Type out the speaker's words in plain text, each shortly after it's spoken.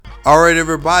All right,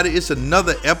 everybody, it's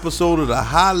another episode of the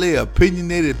Highly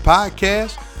Opinionated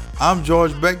Podcast. I'm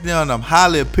George Beckner, and I'm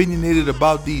highly opinionated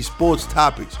about these sports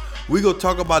topics. We're going to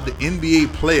talk about the NBA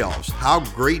playoffs. How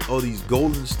great are these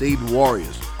Golden State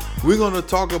Warriors? We're going to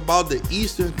talk about the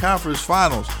Eastern Conference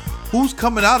Finals. Who's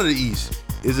coming out of the East?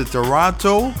 Is it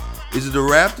Toronto? Is it the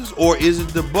Raptors? Or is it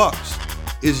the Bucks?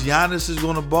 Is Giannis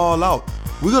going to ball out?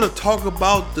 We're going to talk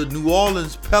about the New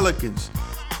Orleans Pelicans.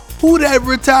 Who that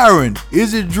retiring?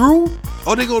 Is it Drew?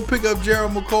 Or they going to pick up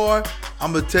Gerald McCoy?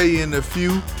 I'm going to tell you in a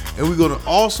few. And we're going to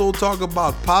also talk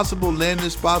about possible landing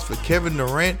spots for Kevin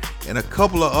Durant and a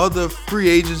couple of other free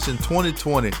agents in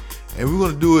 2020. And we're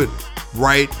going to do it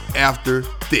right after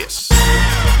this.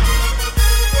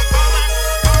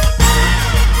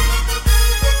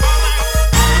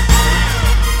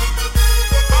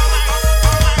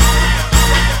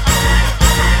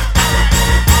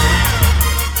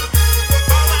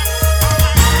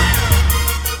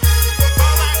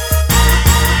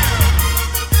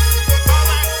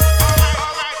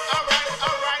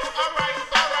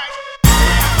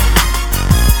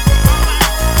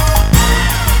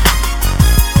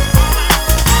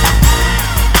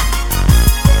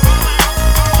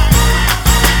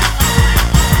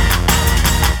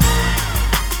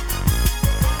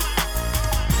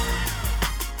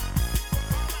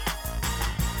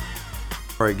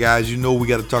 All right, guys, you know we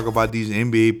got to talk about these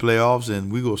NBA playoffs,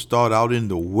 and we're going to start out in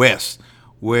the West,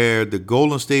 where the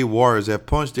Golden State Warriors have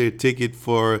punched their ticket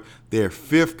for their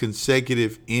fifth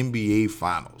consecutive NBA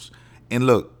Finals. And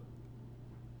look,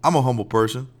 I'm a humble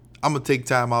person. I'm going to take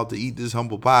time out to eat this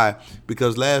humble pie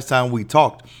because last time we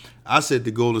talked, I said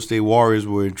the Golden State Warriors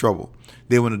were in trouble.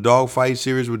 They were in a dogfight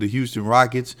series with the Houston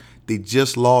Rockets. They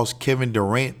just lost Kevin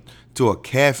Durant to a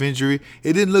calf injury.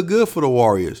 It didn't look good for the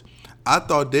Warriors. I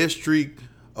thought their streak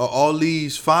all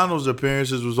these finals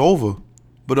appearances was over.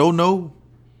 But oh no.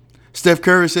 Steph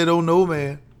Curry said, oh no,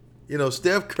 man. You know,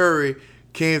 Steph Curry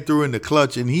came through in the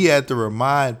clutch, and he had to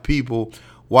remind people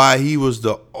why he was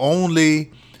the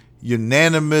only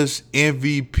unanimous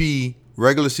MVP,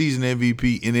 regular season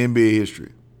MVP in NBA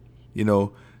history. You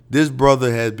know, this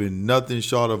brother has been nothing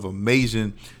short of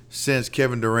amazing since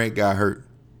Kevin Durant got hurt.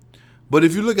 But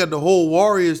if you look at the whole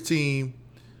Warriors team,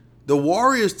 the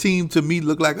Warriors team to me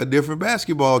looked like a different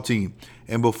basketball team.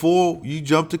 And before you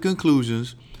jump to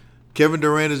conclusions, Kevin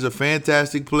Durant is a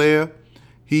fantastic player.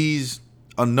 He's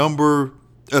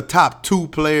a top 2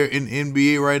 player in the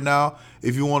NBA right now.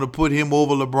 If you want to put him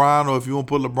over LeBron or if you want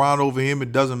to put LeBron over him,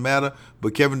 it doesn't matter.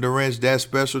 But Kevin Durant's that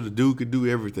special. The dude could do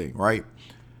everything, right?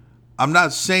 I'm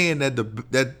not saying that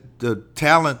the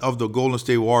talent of the Golden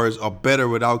State Warriors are better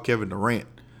without Kevin Durant.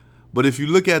 But if you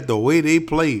look at the way they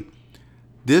play,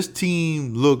 this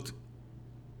team looked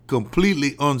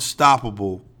completely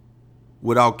unstoppable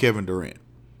without Kevin Durant.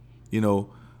 You know,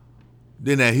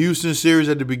 then that Houston series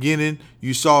at the beginning,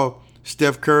 you saw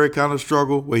Steph Curry kind of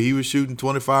struggle where he was shooting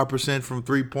 25% from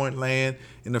three-point land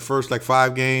in the first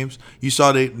 5 games. You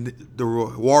saw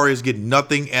the Warriors get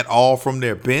nothing at all from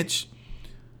their bench.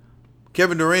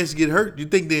 Kevin Durant's get hurt. You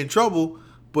think they're in trouble,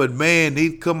 but man, they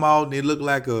come out and they look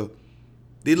like a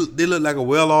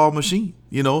well-oiled machine.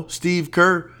 You know, Steve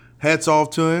Kerr, hats off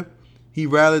to him. He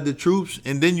rallied the troops.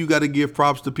 And then you got to give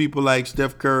props to people like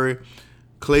Steph Curry,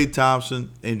 Klay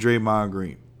Thompson, and Draymond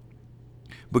Green.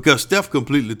 Because Steph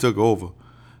completely took over.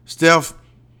 Steph,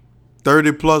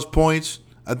 30-plus points.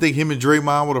 I think him and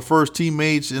Draymond were the first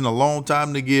teammates in a long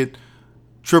time to get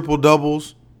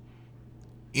triple-doubles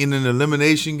in an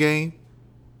elimination game.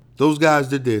 Those guys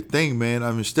did their thing, man.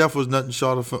 I mean, Steph was nothing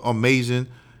short of amazing.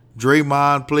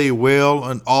 Draymond played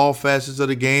well in all facets of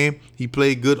the game. He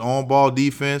played good on-ball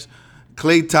defense.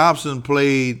 Klay Thompson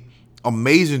played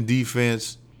amazing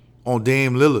defense on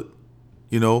Dame Lillard.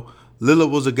 You know,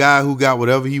 Lillard was a guy who got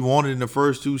whatever he wanted in the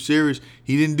first 2 series.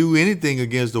 He didn't do anything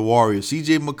against the Warriors.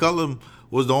 C.J. McCollum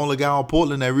was the only guy on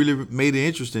Portland that really made it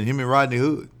interesting, him and Rodney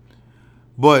Hood.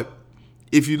 But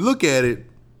if you look at it,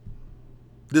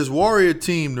 this Warrior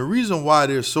team, the reason why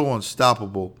they're so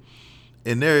unstoppable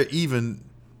and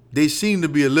they seem to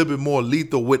be a little bit more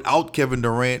lethal without Kevin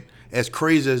Durant, as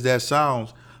crazy as that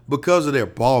sounds, because of their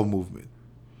ball movement.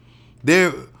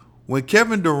 When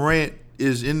Kevin Durant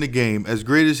is in the game, as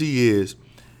great as he is,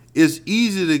 it's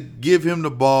easy to give him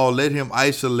the ball, let him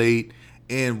isolate,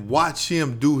 and watch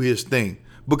him do his thing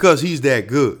because he's that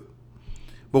good.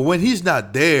 But when he's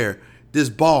not there, this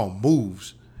ball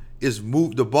moves.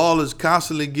 The ball is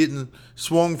constantly getting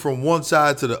swung from one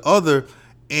side to the other,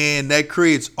 and that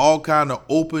creates all kind of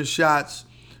open shots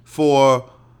for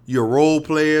your role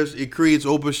players. It creates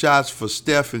open shots for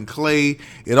Steph and Klay.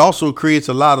 It also creates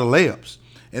a lot of layups.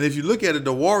 And if you look at it,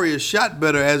 the Warriors shot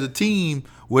better as a team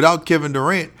without Kevin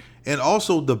Durant. And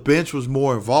also the bench was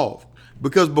more involved.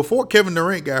 Because before Kevin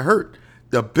Durant got hurt,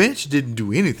 the bench didn't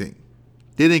do anything.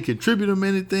 They didn't contribute him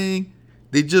anything.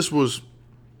 They just was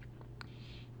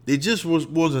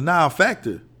a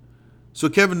non-factor. So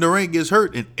Kevin Durant gets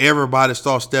hurt and everybody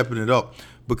starts stepping it up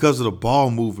because of the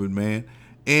ball movement, man.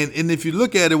 And if you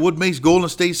look at it, what makes Golden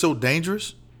State so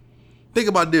dangerous? Think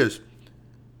about this.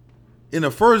 In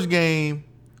the first game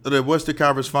of the Western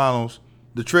Conference Finals,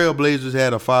 the Trailblazers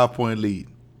had a 5-point lead.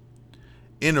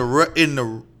 In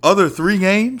the other 3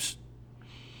 games,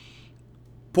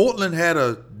 Portland had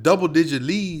a double-digit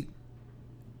lead,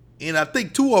 and I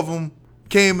think 2 of them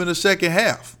came in the second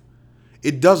half.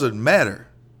 It doesn't matter.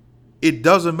 It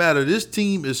doesn't matter. This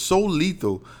team is so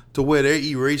lethal to where they're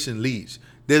erasing leads.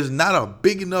 There's not a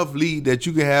big enough lead that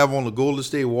you can have on the Golden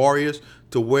State Warriors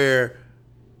to where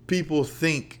people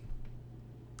think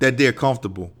that they're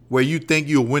comfortable, where you think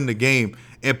you'll win the game.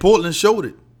 And Portland showed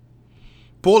it.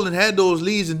 Portland had those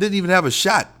leads and didn't even have a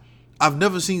shot. I've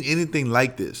never seen anything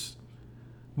like this.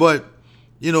 But,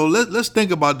 let's think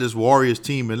about this Warriors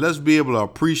team and let's be able to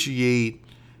appreciate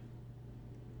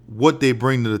what they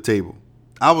bring to the table.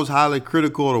 I was highly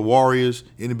critical of the Warriors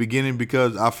in the beginning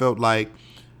because I felt like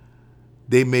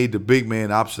they made the big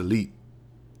man obsolete.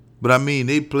 But,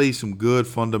 they play some good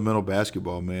fundamental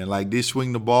basketball, man. Like, they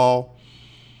swing the ball.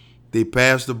 They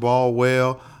pass the ball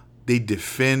well. They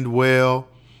defend well.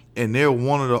 And they're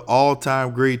one of the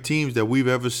all-time great teams that we've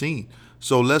ever seen.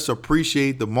 So let's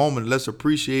appreciate the moment. Let's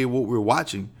appreciate what we're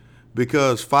watching.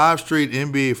 Because 5 straight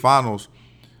NBA Finals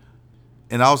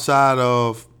and outside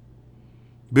of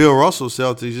Bill Russell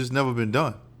Celtics, it's never been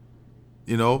done.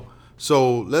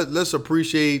 So let's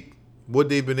appreciate what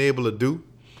they've been able to do.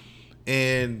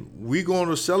 And we're going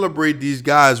to celebrate these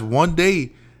guys one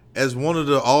day as one of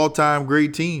the all-time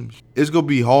great teams. It's going to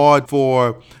be hard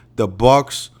for the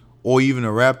Bucks or even the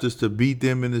Raptors to beat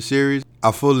them in the series.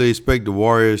 I fully expect the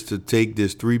Warriors to take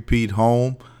this three-peat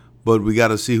home, but we got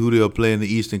to see who they'll play in the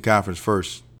Eastern Conference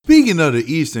first. Speaking of the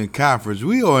Eastern Conference,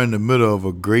 we are in the middle of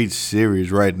a great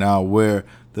series right now where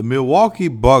the Milwaukee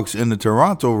Bucks and the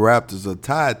Toronto Raptors are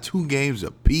tied 2 games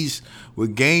apiece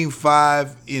with Game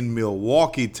 5 in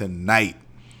Milwaukee tonight.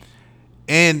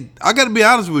 And I got to be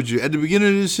honest with you, at the beginning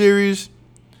of this series,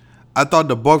 I thought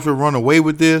the Bucks would run away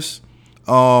with this.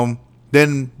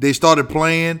 Then they started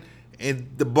playing, and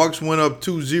the Bucks went up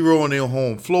 2-0 on their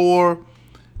home floor.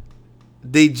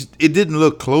 It didn't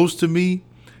look close to me.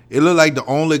 It looked like the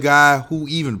only guy who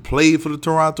even played for the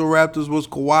Toronto Raptors was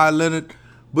Kawhi Leonard.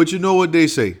 But you know what they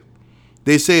say?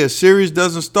 They say a series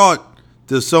doesn't start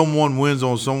till someone wins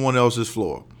on someone else's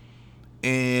floor.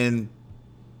 And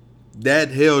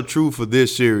that held true for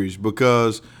this series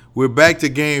because we're back to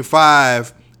Game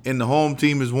 5, and the home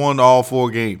team has won all 4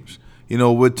 games.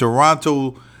 With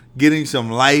Toronto getting some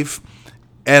life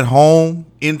at home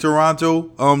in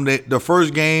Toronto, the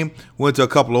first game went to a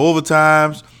couple of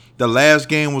overtimes. The last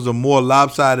game was a more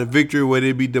lopsided victory where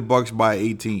they beat the Bucks by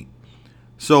 18.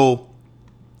 So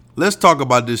let's talk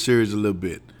about this series a little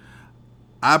bit.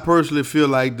 I personally feel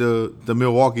like the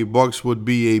Milwaukee Bucks would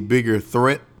be a bigger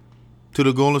threat to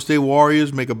the Golden State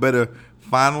Warriors, make a better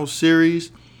final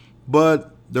series,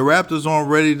 but the Raptors aren't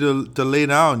ready to lay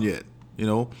down yet.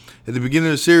 At the beginning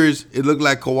of the series, it looked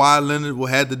like Kawhi Leonard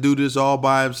had to do this all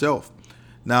by himself.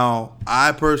 Now,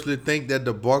 I personally think that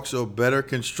the Bucks are better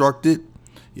constructed.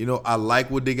 I like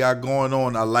what they got going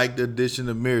on. I like the addition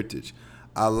of Mirotic.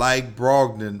 I like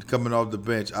Brogdon coming off the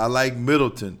bench. I like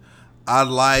Middleton. I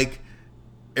like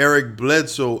Eric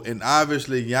Bledsoe. And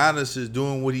obviously, Giannis is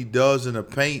doing what he does in the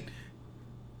paint.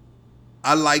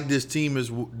 I like this team.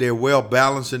 They're well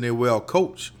balanced and they're well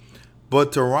coached.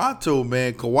 But Toronto,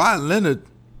 man, Kawhi Leonard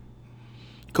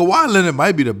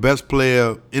might be the best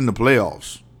player in the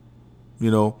playoffs.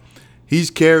 He's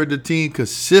carried the team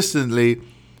consistently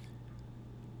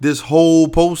this whole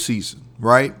postseason,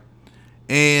 right?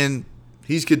 And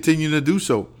he's continuing to do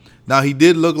so. Now, he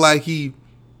did look like he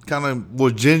kind of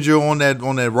was ginger on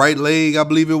that right leg, I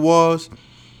believe it was.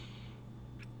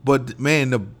 But,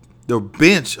 man, the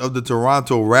bench of the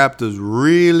Toronto Raptors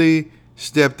really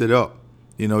stepped it up.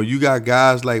 You got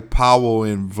guys like Powell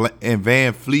and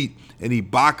Van Fleet and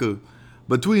Ibaka.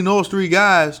 Between those 3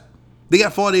 guys, they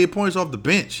got 48 points off the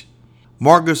bench.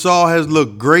 Marc Gasol has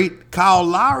looked great. Kyle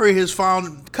Lowry has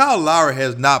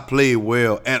not played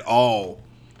well at all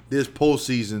this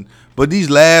postseason. But these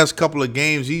last couple of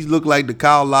games, he's looked like the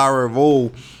Kyle Lowry of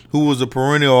old, who was a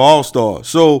perennial all-star.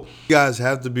 So you guys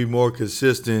have to be more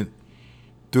consistent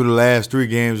through the last 3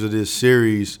 games of this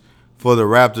series for the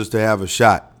Raptors to have a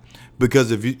shot.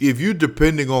 Because if you're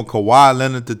depending on Kawhi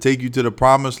Leonard to take you to the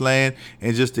promised land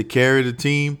and just to carry the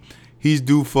team, he's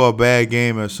due for a bad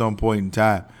game at some point in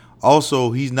time.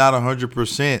 Also, he's not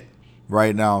 100%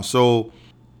 right now. So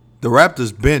the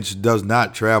Raptors bench does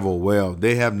not travel well.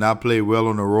 They have not played well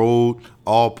on the road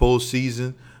all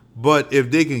postseason. But if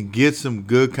they can get some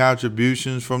good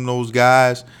contributions from those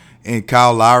guys and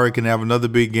Kyle Lowry can have another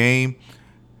big game,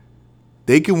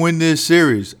 they can win this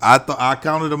series. I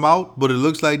counted them out, but it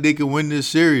looks like they can win this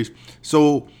series.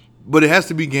 So, but it has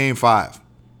to be game 5.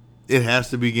 It has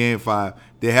to be game 5.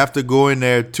 They have to go in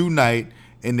there tonight,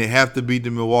 and they have to beat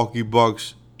the Milwaukee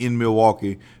Bucks in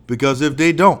Milwaukee. Because if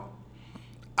they don't,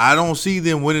 I don't see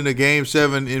them winning a game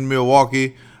 7 in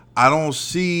Milwaukee. I don't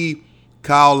see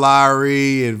Kyle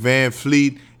Lowry and Van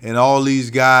Fleet and all these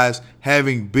guys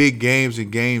having big games in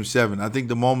game 7. I think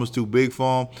the moment's too big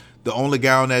for them. The only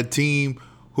guy on that team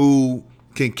who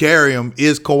can carry him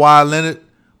is Kawhi Leonard,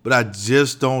 but I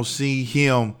just don't see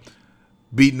him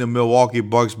beating the Milwaukee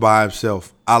Bucks by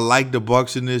himself. I like the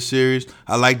Bucks in this series.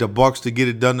 I like the Bucks to get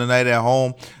it done tonight at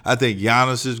home. I think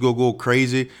Giannis is going to go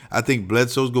crazy. I think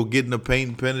Bledsoe's going to get in the paint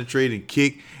and penetrate and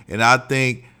kick. And I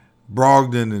think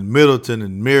Brogdon and Middleton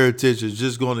and Mirotic is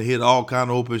just going to hit all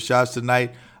kind of open shots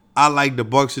tonight. I like the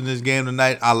Bucks in this game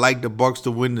tonight. I like the Bucks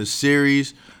to win the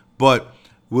series, but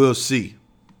we'll see.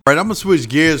 All right, I'm going to switch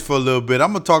gears for a little bit.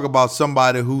 I'm going to talk about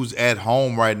somebody who's at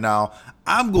home right now.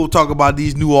 I'm going to talk about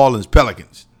these New Orleans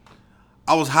Pelicans.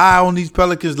 I was high on these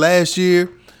Pelicans last year.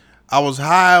 I was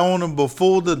high on them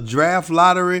before the draft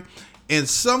lottery. In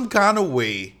some kind of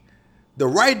way, the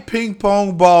right ping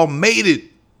pong ball made it,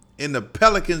 and the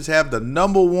Pelicans have the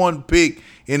number 1 pick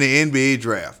in the NBA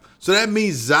draft. So that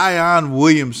means Zion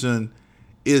Williamson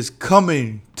is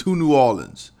coming to New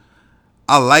Orleans.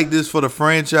 I like this for the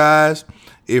franchise.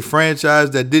 A franchise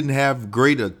that didn't have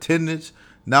great attendance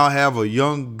now have a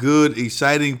young, good,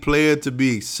 exciting player to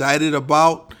be excited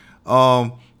about.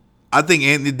 I think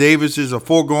Anthony Davis is a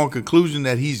foregone conclusion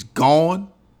that he's gone.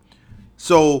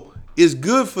 So it's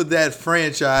good for that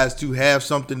franchise to have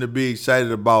something to be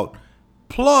excited about.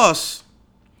 Plus,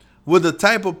 with the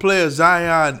type of player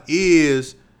Zion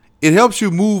is, it helps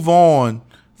you move on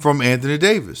from Anthony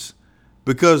Davis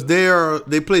because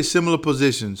they play similar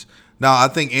positions. Now, I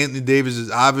think Anthony Davis is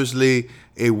obviously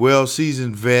a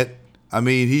well-seasoned vet. I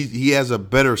mean, he has a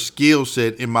better skill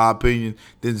set, in my opinion,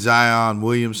 than Zion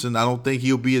Williamson. I don't think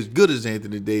he'll be as good as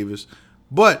Anthony Davis.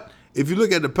 But if you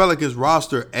look at the Pelicans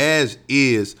roster as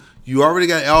is, you already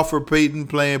got Alfred Payton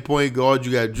playing point guard.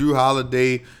 You got Drew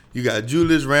Holiday. You got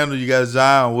Julius Randle. You got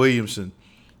Zion Williamson.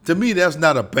 To me, that's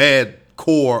not a bad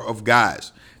core of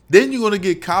guys. Then you're going to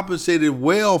get compensated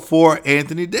well for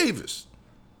Anthony Davis.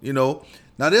 You know,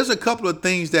 now there's a couple of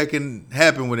things that can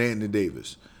happen with Anthony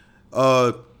Davis.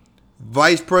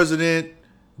 Vice President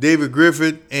David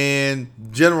Griffith and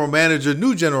new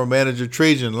general manager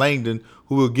Trajan Langdon,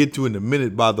 who we'll get to in a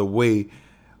minute, by the way,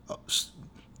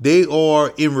 they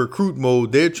are in recruit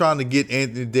mode. They're trying to get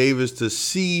Anthony Davis to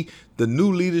see the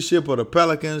new leadership of the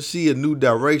Pelicans, see a new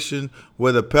direction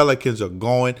where the Pelicans are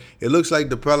going. It looks like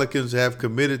the Pelicans have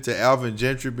committed to Alvin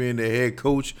Gentry being their head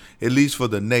coach, at least for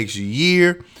the next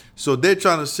year. So they're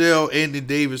trying to sell Anthony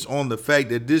Davis on the fact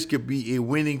that this could be a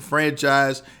winning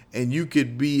franchise and you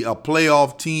could be a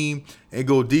playoff team and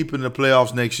go deep in the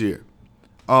playoffs next year.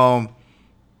 I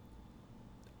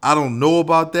don't know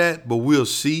about that, but we'll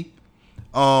see.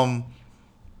 But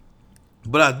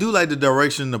I do like the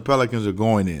direction the Pelicans are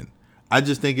going in. I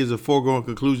just think it's a foregone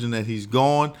conclusion that he's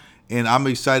gone, and I'm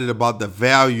excited about the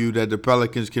value that the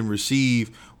Pelicans can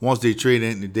receive once they trade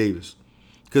Anthony Davis.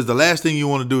 Because the last thing you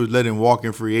want to do is let him walk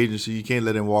in free agency. You can't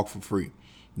let him walk for free.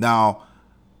 Now,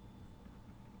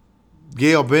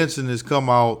 Gail Benson has come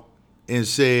out and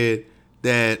said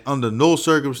that under no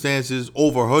circumstances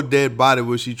over her dead body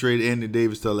will she trade Anthony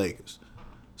Davis to the Lakers.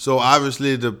 So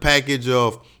obviously the package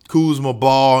of Kuzma,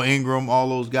 Ball, Ingram, all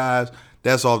those guys,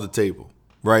 that's off the table,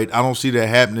 right? I don't see that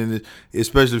happening,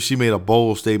 especially if she made a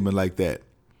bold statement like that.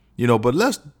 You know, but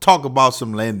let's talk about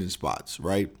some landing spots,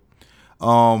 right?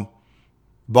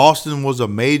 Boston was a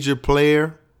major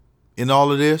player in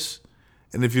all of this.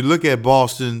 And if you look at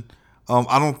Boston,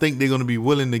 I don't think they're going to be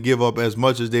willing to give up as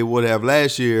much as they would have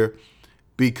last year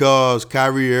because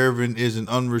Kyrie Irving is an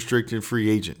unrestricted free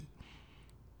agent.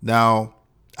 Now,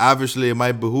 obviously, it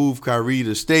might behoove Kyrie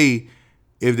to stay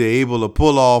if they're able to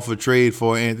pull off a trade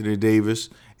for Anthony Davis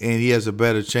and he has a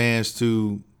better chance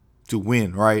to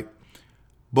win, right?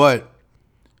 But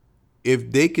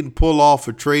if they can pull off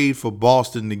a trade for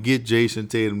Boston to get Jason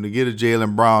Tatum, to get a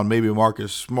Jaylen Brown, maybe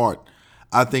Marcus Smart,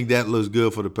 I think that looks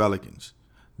good for the Pelicans.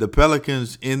 The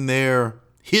Pelicans, in their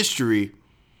history,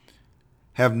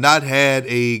 have not had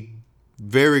a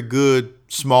very good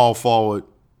small forward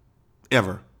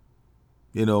ever.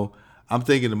 You know, I'm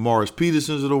thinking the Morris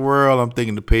Petersons of the world. I'm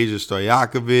thinking the Peja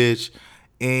Stojakovic.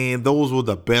 And those were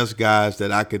the best guys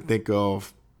that I could think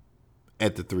of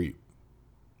at the 3,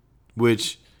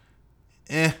 which,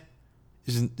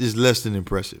 is less than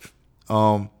impressive.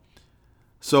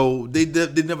 So they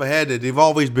never had that. They've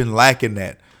always been lacking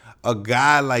that. A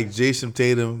guy like Jason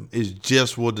Tatum is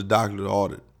just what the doctor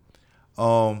ordered.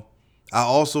 I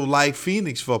also like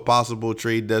Phoenix for a possible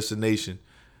trade destination.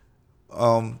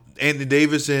 Anthony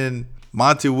Davis and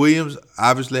Monty Williams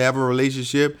obviously have a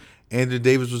relationship. Anthony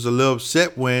Davis was a little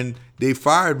upset when they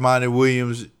fired Monty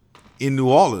Williams in New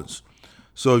Orleans.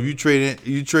 So if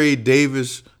you trade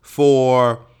Davis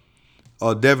for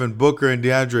Devin Booker and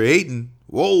DeAndre Ayton,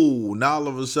 whoa, now all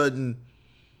of a sudden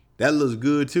that looks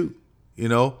good too,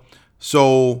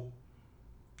 So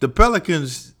the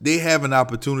Pelicans, they have an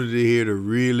opportunity here to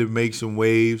really make some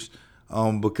waves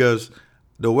because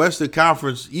the Western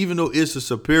Conference, even though it's a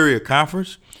superior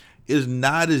conference, is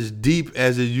not as deep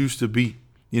as it used to be.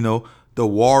 The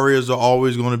Warriors are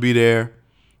always going to be there.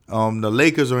 The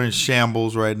Lakers are in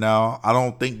shambles right now. I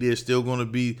don't think they're still going to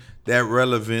be that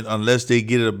relevant unless they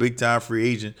get a big-time free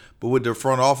agent. But with the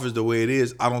front office the way it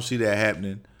is, I don't see that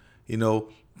happening.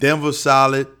 Denver's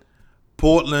solid.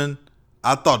 Portland,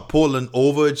 I thought Portland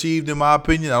overachieved in my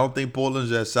opinion. I don't think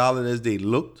Portland's as solid as they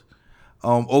looked.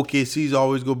 OKC's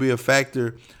always going to be a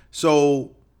factor.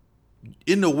 So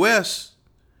in the West,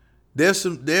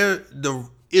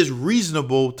 it's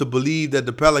reasonable to believe that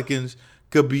the Pelicans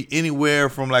could be anywhere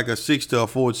from like a 6 to a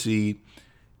 4 seed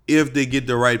if they get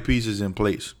the right pieces in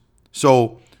place.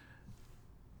 So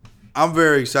I'm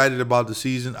very excited about the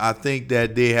season. I think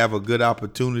that they have a good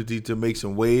opportunity to make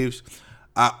some waves.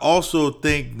 I also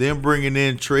think them bringing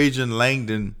in Trajan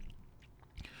Langdon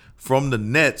from the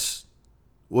Nets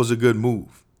was a good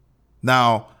move.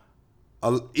 Now,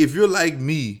 if you're like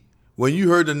me, when you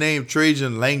heard the name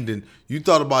Trajan Langdon, you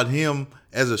thought about him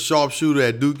as a sharpshooter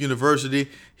at Duke University.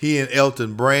 He and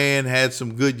Elton Brand had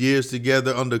some good years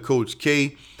together under Coach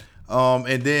K.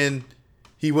 And then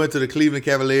he went to the Cleveland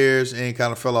Cavaliers and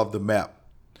kind of fell off the map.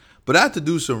 But I had to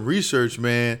do some research,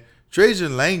 man.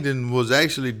 Trajan Langdon was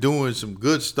actually doing some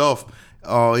good stuff.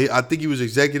 I think he was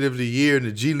Executive of the Year in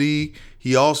the G League.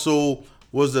 He also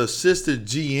was the assistant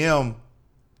GM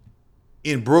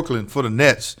in Brooklyn for the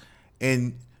Nets.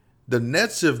 And the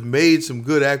Nets have made some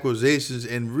good acquisitions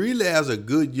and really has a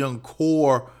good young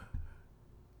core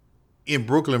in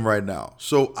Brooklyn right now.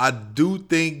 So I do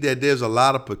think that there's a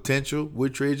lot of potential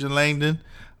with Trajan Langdon.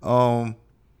 I'm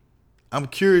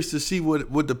curious to see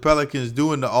what the Pelicans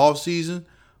do in the offseason,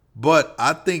 but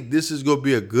I think this is going to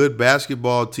be a good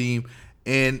basketball team.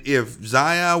 And if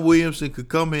Zion Williamson could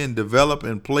come in, develop,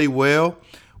 and play well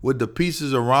with the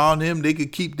pieces around him, they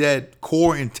could keep that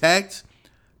core intact.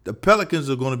 The Pelicans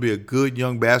are going to be a good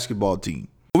young basketball team.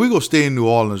 We're going to stay in New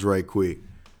Orleans right quick.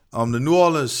 The New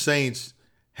Orleans Saints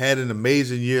had an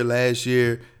amazing year last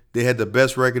year. They had the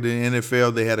best record in the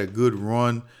NFL. They had a good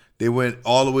run. They went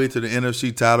all the way to the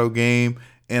NFC title game,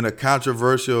 and a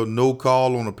controversial no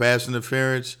call on a pass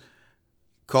interference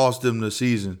cost them the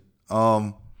season.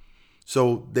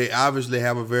 So they obviously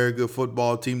have a very good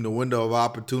football team. The window of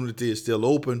opportunity is still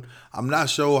open. I'm not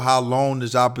sure how long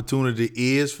this opportunity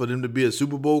is for them to be a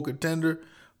Super Bowl contender,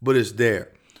 but it's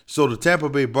there. So the Tampa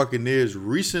Bay Buccaneers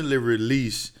recently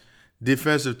released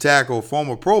defensive tackle,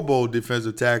 former Pro Bowl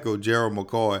defensive tackle, Gerald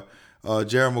McCoy.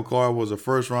 Gerald McCoy was a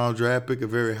first-round draft pick, a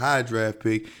very high draft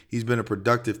pick. He's been a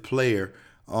productive player,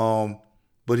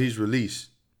 but he's released.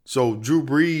 So Drew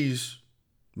Brees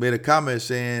made a comment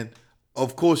saying,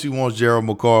 of course he wants Gerald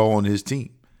McCoy on his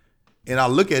team. And I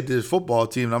look at this football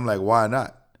team and I'm like, why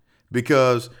not?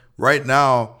 Because right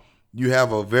now you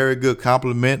have a very good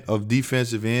complement of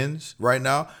defensive ends right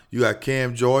now. You got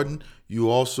Cam Jordan. You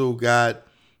also got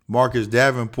Marcus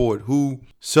Davenport, who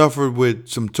suffered with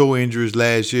some toe injuries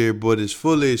last year, but is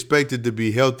fully expected to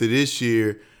be healthy this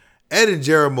year. Adding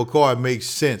Gerald McCoy makes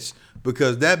sense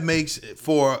because that makes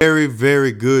for a very,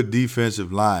 very good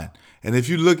defensive line. And if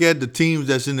you look at the teams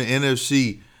that's in the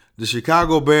NFC, the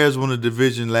Chicago Bears won the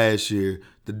division last year.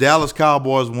 The Dallas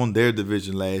Cowboys won their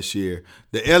division last year.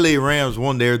 The LA Rams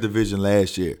won their division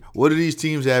last year. What do these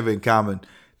teams have in common?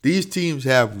 These teams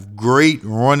have great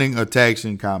running attacks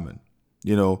in common.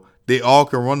 They all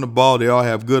can run the ball. They all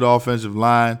have good offensive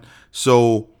line.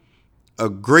 So a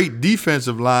great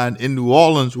defensive line in New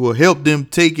Orleans will help them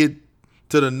take it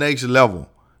to the next level,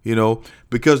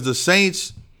 because the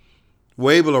Saints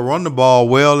were able to run the ball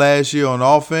well last year on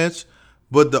offense,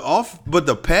 but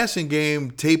the passing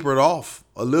game tapered off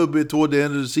a little bit toward the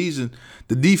end of the season.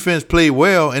 The defense played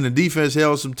well, and the defense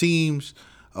held some teams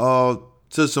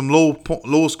to some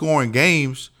low scoring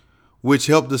games, which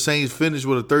helped the Saints finish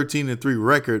with a 13-3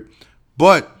 record.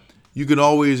 But you can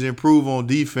always improve on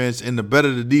defense, and the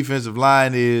better the defensive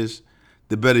line is,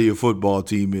 the better your football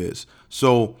team is.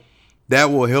 So that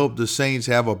will help the Saints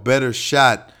have a better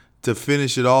shot to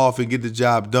finish it off and get the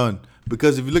job done.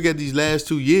 Because if you look at these last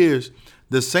 2 years,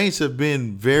 the Saints have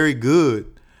been very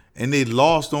good, and they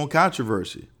lost on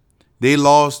controversy. They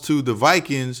lost to the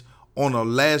Vikings on a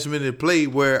last-minute play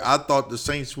where I thought the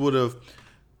Saints would have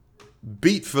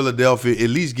beat Philadelphia, at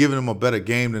least giving them a better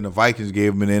game than the Vikings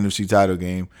gave them in the NFC title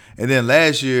game. And then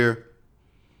last year,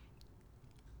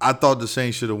 I thought the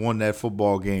Saints should have won that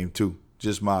football game too,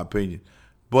 just my opinion.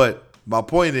 But my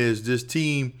point is, this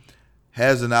team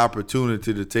has an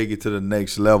opportunity to take it to the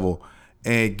next level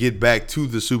and get back to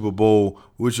the Super Bowl,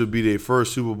 which would be their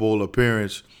first Super Bowl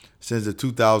appearance since the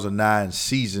 2009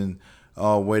 season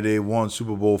where they won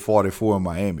Super Bowl 44 in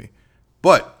Miami.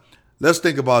 But let's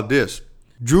think about this.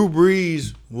 Drew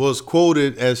Brees was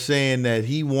quoted as saying that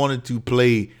he wanted to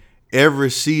play every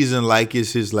season like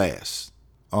it's his last.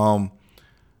 Drew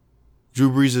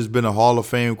Brees has been a Hall of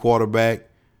Fame quarterback.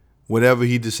 Whenever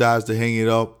he decides to hang it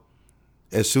up,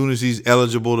 as soon as he's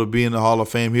eligible to be in the Hall of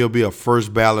Fame, he'll be a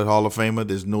first ballot Hall of Famer.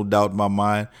 There's no doubt in my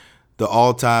mind. The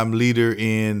all-time leader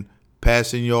in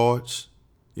passing yards.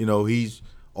 You know, he's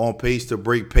on pace to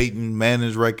break Peyton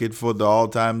Manning's record for the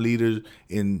all-time leader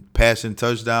in passing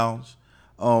touchdowns.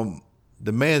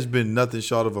 The man's been nothing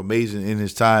short of amazing in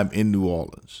his time in New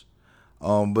Orleans.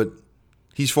 But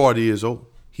he's 40 years old.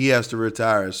 He has to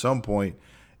retire at some point.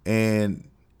 And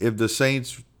if the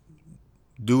Saints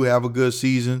do have a good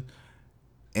season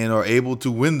and are able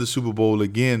to win the Super Bowl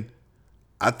again,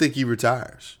 I think he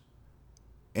retires.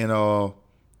 And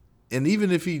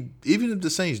even if the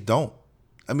Saints don't,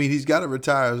 I mean, he's got to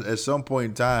retire at some point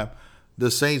in time.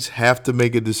 The Saints have to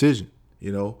make a decision,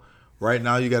 you know. Right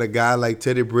now, you got a guy like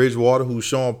Teddy Bridgewater, who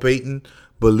Sean Payton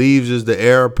believes is the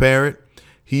heir apparent.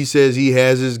 He says he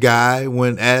has his guy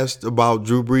when asked about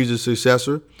Drew Brees'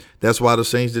 successor. That's why the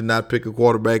Saints did not pick a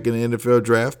quarterback in the NFL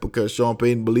draft, because Sean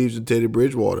Payton believes in Teddy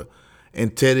Bridgewater.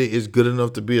 And Teddy is good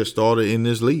enough to be a starter in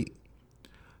this league.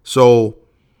 So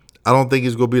I don't think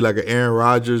it's going to be like an Aaron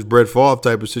Rodgers, Brett Favre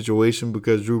type of situation,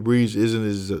 because Drew Brees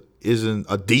isn't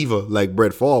a diva like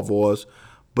Brett Favre was.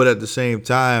 But at the same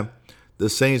time, the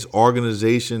Saints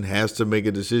organization has to make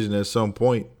a decision at some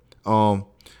point.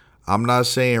 I'm not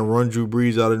saying run Drew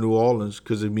Brees out of New Orleans,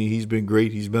 because, I mean, he's been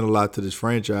great. He's been a lot to this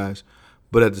franchise.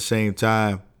 But at the same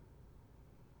time,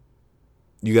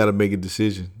 you got to make a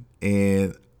decision.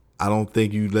 And I don't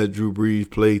think you let Drew Brees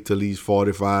play till he's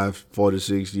 45,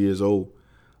 46 years old.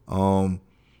 The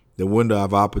window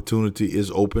of opportunity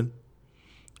is open.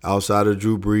 Outside of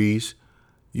Drew Brees,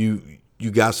 you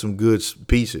got some good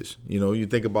pieces. You know, you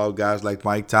think about guys like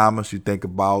Mike Thomas. You think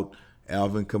about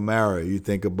Alvin Kamara. You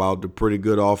think about the pretty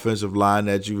good offensive line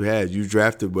that you had. You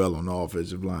drafted well on the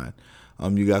offensive line.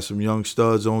 You got some young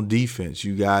studs on defense.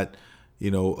 You got,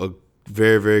 you know, a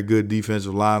very, very good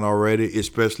defensive line already,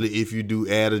 especially if you do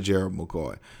add a Gerald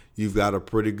McCoy. You've got a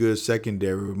pretty good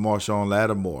secondary with Marshawn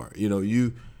Lattimore. You know,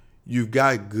 you've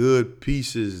got good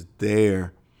pieces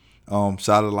there.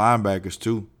 Side of linebackers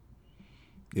too.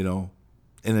 You know,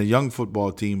 and a young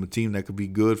football team, a team that could be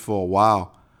good for a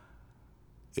while.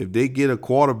 If they get a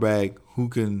quarterback who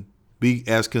can be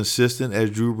as consistent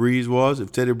as Drew Brees was,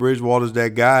 if Teddy Bridgewater's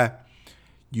that guy,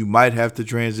 you might have to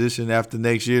transition after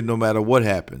next year no matter what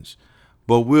happens.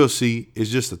 But we'll see. It's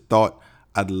just a thought.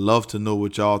 I'd love to know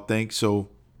what y'all think. So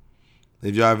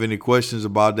if y'all have any questions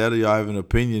about that or y'all have an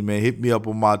opinion, man, hit me up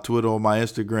on my Twitter or my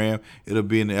Instagram. It'll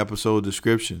be in the episode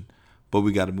description. But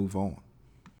we got to move on.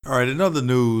 All right, in other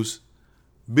news,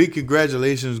 big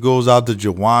congratulations goes out to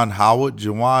Juwan Howard.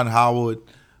 Juwan Howard,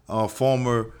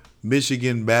 former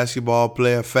Michigan basketball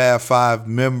player, Fab Five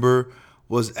member,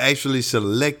 was actually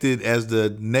selected as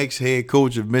the next head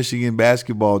coach of Michigan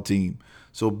basketball team.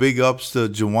 So big ups to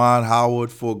Juwan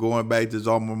Howard for going back to his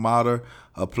alma mater,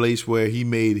 a place where he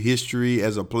made history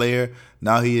as a player.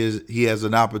 Now he has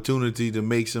an opportunity to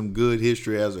make some good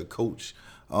history as a coach.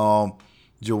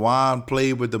 Juwan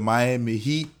played with the Miami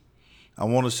Heat. I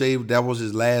want to say that was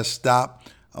his last stop.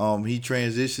 He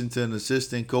transitioned to an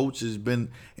assistant coach, has been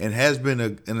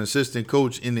an assistant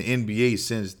coach in the NBA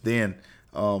since then.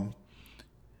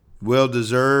 Well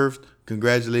deserved.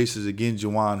 Congratulations again,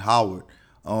 Juwan Howard.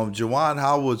 Juwan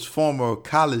Howard's former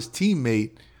college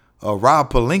teammate,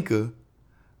 Rob Pelinka,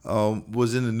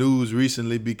 was in the news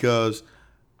recently because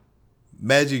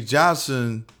Magic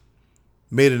Johnson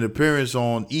made an appearance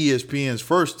on ESPN's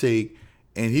First Take,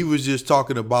 and he was just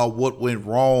talking about what went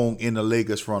wrong in the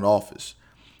Lakers front office.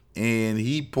 And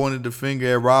he pointed the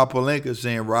finger at Rob Pelinka,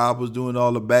 saying Rob was doing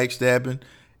all the backstabbing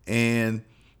And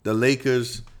the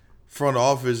Lakers front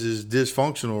office is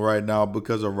dysfunctional right now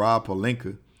because of Rob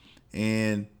Pelinka.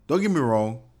 And don't get me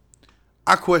wrong,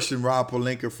 I question Rob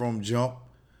Pelinka from jump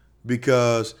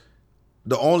because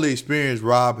the only experience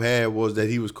Rob had was that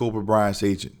he was Kobe Bryant's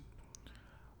agent.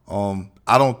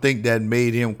 I don't think that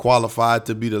made him qualified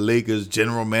to be the Lakers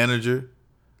general manager,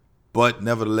 but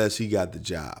nevertheless, he got the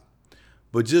job.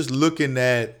 But just looking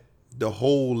at the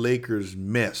whole Lakers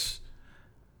mess,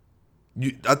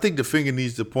 I think the finger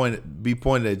needs to be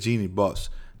pointed at Jeannie Buss.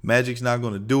 Magic's not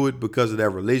going to do it because of that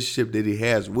relationship that he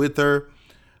has with her,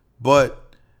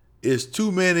 but it's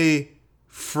too many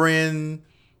friend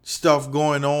stuff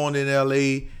going on in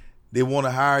LA. They want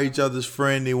to hire each other's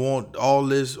friend. They want all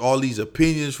these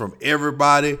opinions from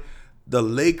everybody. The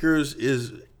Lakers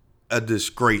is a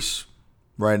disgrace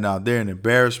right now. They're an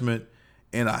embarrassment,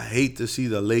 and I hate to see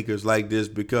the Lakers like this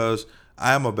because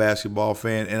I am a basketball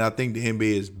fan, and I think the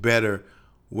NBA is better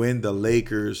when the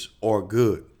Lakers are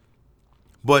good.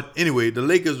 But anyway, the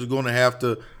Lakers are going to have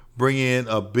to bring in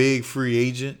a big free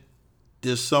agent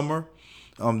this summer.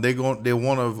 They're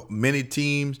one of many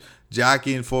teams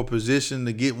jockeying for a position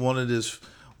to get one of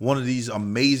these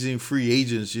amazing free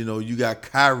agents. You know, you got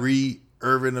Kyrie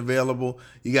Irving available,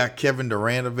 you got Kevin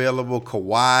Durant available,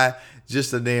 Kawhi, just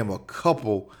to name a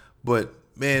couple. But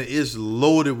man, it's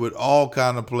loaded with all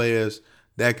kind of players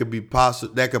that could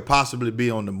possibly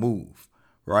be on the move,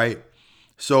 right?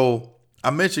 So I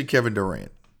mentioned Kevin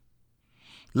Durant.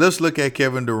 Let's look at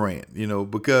Kevin Durant,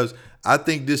 because I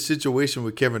think this situation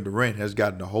with Kevin Durant has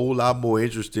gotten a whole lot more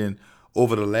interesting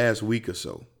over the last week or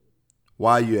so.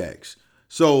 Why, you ask?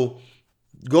 So,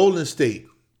 Golden State.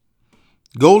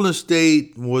 Golden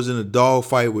State was in a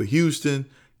dogfight with Houston.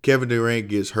 Kevin Durant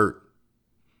gets hurt.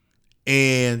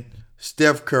 And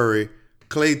Steph Curry,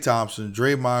 Klay Thompson,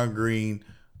 Draymond Green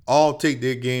all take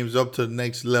their games up to the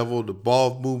next level. The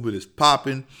ball movement is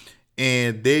popping.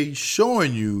 And they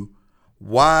showing you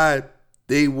why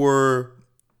they were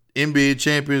NBA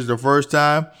champions the first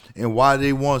time and why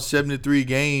they won 73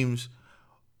 games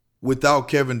without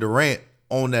Kevin Durant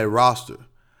on that roster.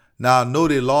 Now, I know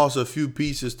they lost a few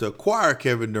pieces to acquire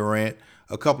Kevin Durant,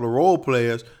 a couple of role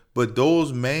players, but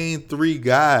those main three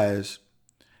guys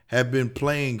have been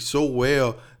playing so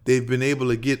well, they've been able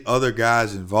to get other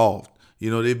guys involved.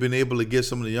 They've been able to get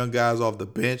some of the young guys off the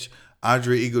bench.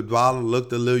 Andre Iguodala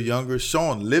looked a little younger.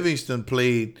 Sean Livingston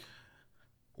played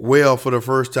well for the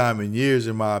first time in years,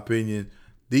 in my opinion.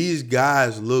 These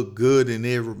guys look good, and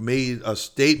they've made a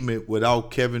statement without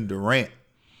Kevin Durant.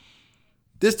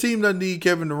 This team doesn't need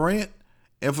Kevin Durant,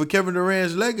 and for Kevin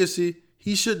Durant's legacy,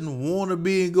 he shouldn't want to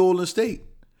be in Golden State.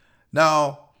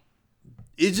 Now,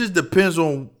 it just depends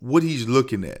on what he's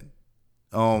looking at.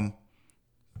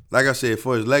 Like I said,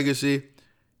 for his legacy,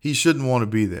 he shouldn't want to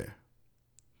be there.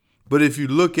 But if you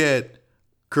look at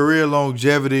career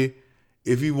longevity,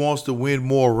 if he wants to win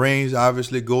more rings,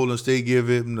 obviously Golden State give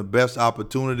him the best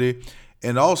opportunity.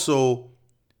 And also,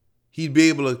 he'd be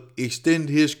able to extend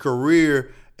his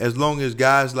career as long as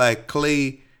guys like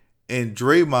Klay and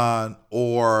Draymond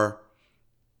are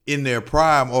in their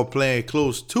prime or playing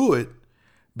close to it,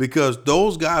 because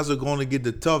those guys are going to get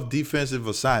the tough defensive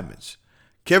assignments.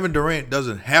 Kevin Durant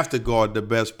doesn't have to guard the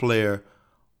best player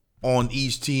on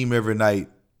each team every night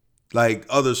like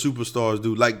other superstars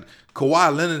do. Like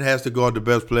Kawhi Leonard has to guard the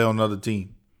best player on another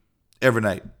team every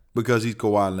night because he's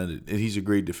Kawhi Leonard and he's a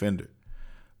great defender.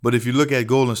 But if you look at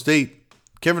Golden State,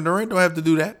 Kevin Durant don't have to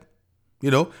do that.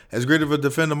 As great of a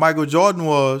defender Michael Jordan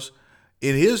was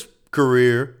in his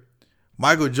career,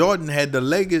 Michael Jordan had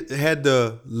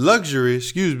the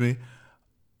luxury,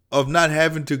 of not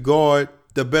having to guard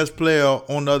the best player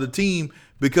on the other team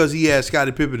because he had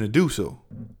Scottie Pippen to do so.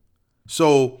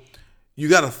 So you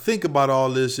got to think about all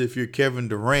this if you're Kevin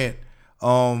Durant.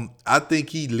 I think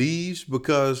he leaves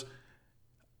because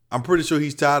I'm pretty sure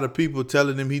he's tired of people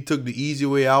telling him he took the easy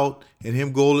way out and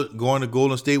him going to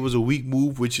Golden State was a weak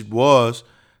move, which it was.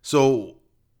 So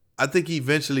I think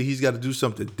eventually he's got to do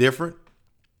something different.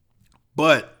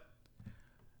 But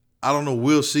I don't know.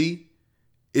 We'll see.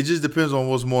 It just depends on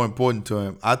what's more important to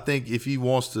him. I think if he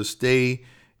wants to stay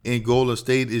in Golden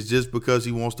State, it's just because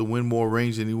he wants to win more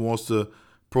rings and he wants to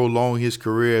prolong his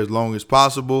career as long as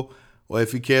possible. Or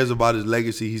if he cares about his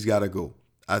legacy, he's got to go.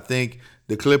 I think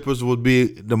the Clippers would be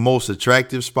the most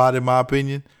attractive spot, in my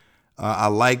opinion. I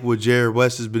like what Jerry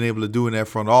West has been able to do in that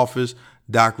front office.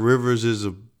 Doc Rivers is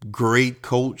a great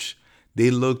coach.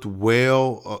 They looked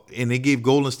well, and they gave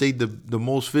Golden State the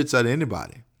most fits out of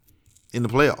anybody in the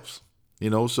playoffs.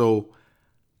 So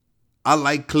I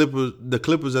like the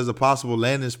Clippers as a possible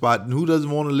landing spot. And who doesn't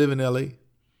want to live in LA?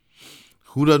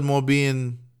 Who doesn't want to be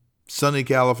in sunny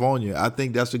California. I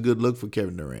think that's a good look for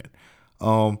Kevin Durant.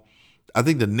 I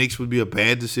think the Knicks would be a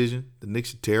bad decision. The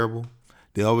Knicks are terrible.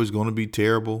 They're always going to be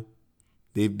terrible.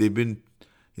 They've been,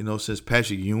 since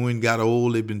Patrick Ewing got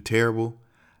old, they've been terrible.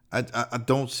 I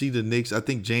don't see the Knicks. I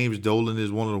think James Dolan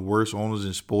is one of the worst owners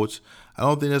in sports. I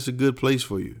don't think that's a good place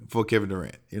for Kevin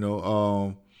Durant.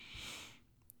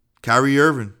 Kyrie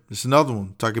Irving, it's another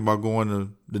one talking about going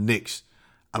to the Knicks.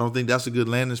 I don't think that's a good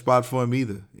landing spot for him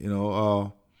either.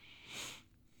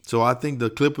 So I think the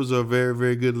Clippers are a very,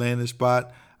 very good landing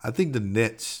spot. I think the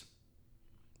Nets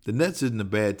isn't a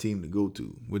bad team to go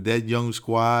to. With that young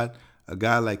squad, a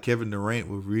guy like Kevin Durant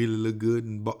would really look good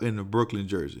in the Brooklyn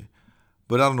jersey.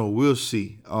 But I don't know. We'll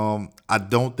see. I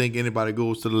don't think anybody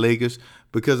goes to the Lakers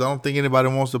because I don't think anybody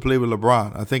wants to play with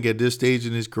LeBron. I think at this stage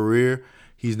in his career,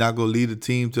 he's not going to lead a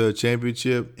team to a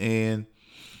championship, and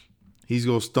he's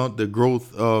going to stunt the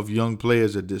growth of young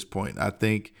players at this point. I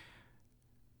think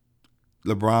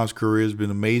LeBron's career has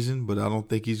been amazing, but I don't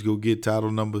think he's going to get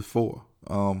title number 4.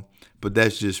 But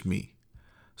that's just me.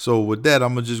 So with that,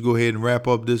 I'm going to just go ahead and wrap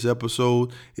up this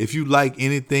episode. If you like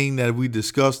anything that we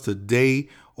discussed today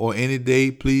or any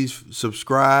day, please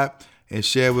subscribe and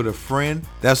share with a friend.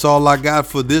 That's all I got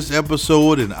for this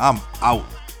episode, and I'm out.